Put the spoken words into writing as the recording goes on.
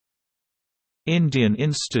Indian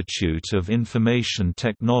Institute of Information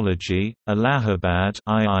Technology, Allahabad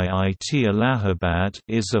 (IIIT Allahabad)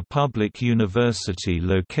 is a public university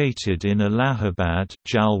located in Allahabad,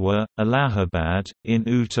 Jalwa, Allahabad, in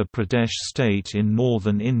Uttar Pradesh state in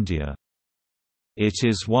northern India. It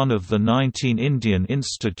is one of the 19 Indian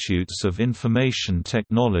Institutes of Information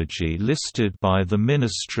Technology listed by the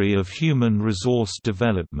Ministry of Human Resource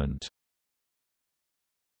Development.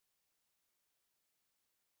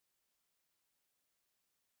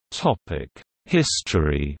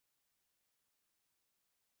 History.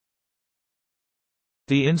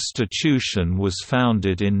 The institution was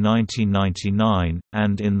founded in 1999,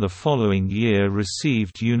 and in the following year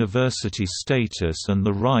received university status and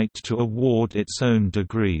the right to award its own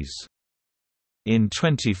degrees. In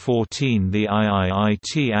 2014 the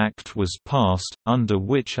IIIT Act was passed, under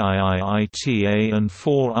which IIITA and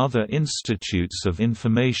 4 other institutes of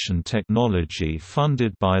information technology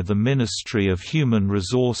funded by the Ministry of Human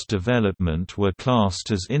Resource Development were classed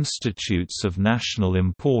as institutes of national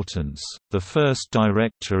importance. The first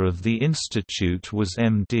director of the institute was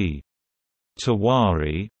M.D.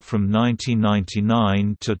 Tiwari, from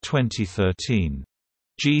 1999 to 2013.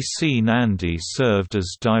 G.C. Nandi served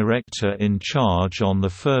as director-in-charge on the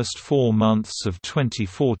first 4 months of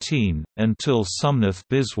 2014, until Somnath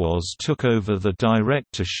Biswas took over the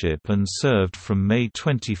directorship and served from May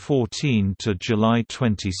 2014 to July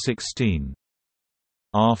 2016.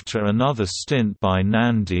 After another stint by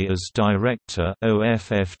Nandi as director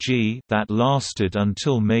OFFG that lasted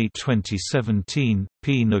until May 2017,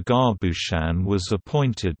 P. Nagarbhushan was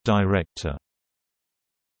appointed director.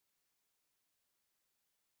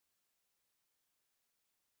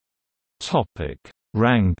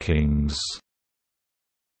 Rankings.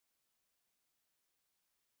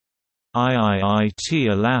 IIIT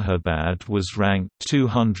Allahabad was ranked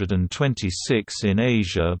 226 in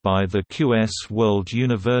Asia by the QS World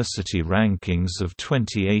University Rankings of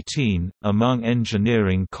 2018. Among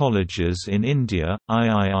engineering colleges in India,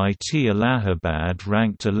 IIIT Allahabad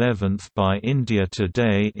ranked 11th by India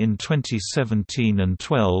Today in 2017 and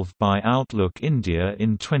 12th by Outlook India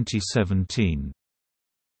in 2017.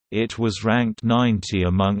 It was ranked 90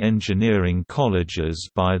 among engineering colleges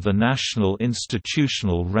by the National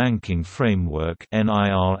Institutional Ranking Framework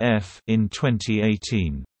 (NIRF) in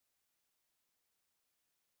 2018.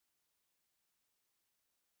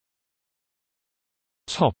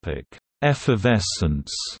 Topic: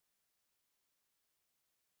 Effervescence.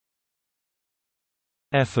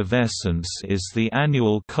 Effervescence is the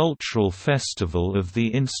annual cultural festival of the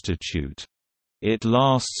institute. It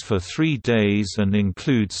lasts for 3 days and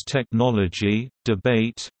includes technology,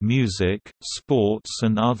 debate, music, sports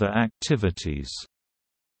and other activities.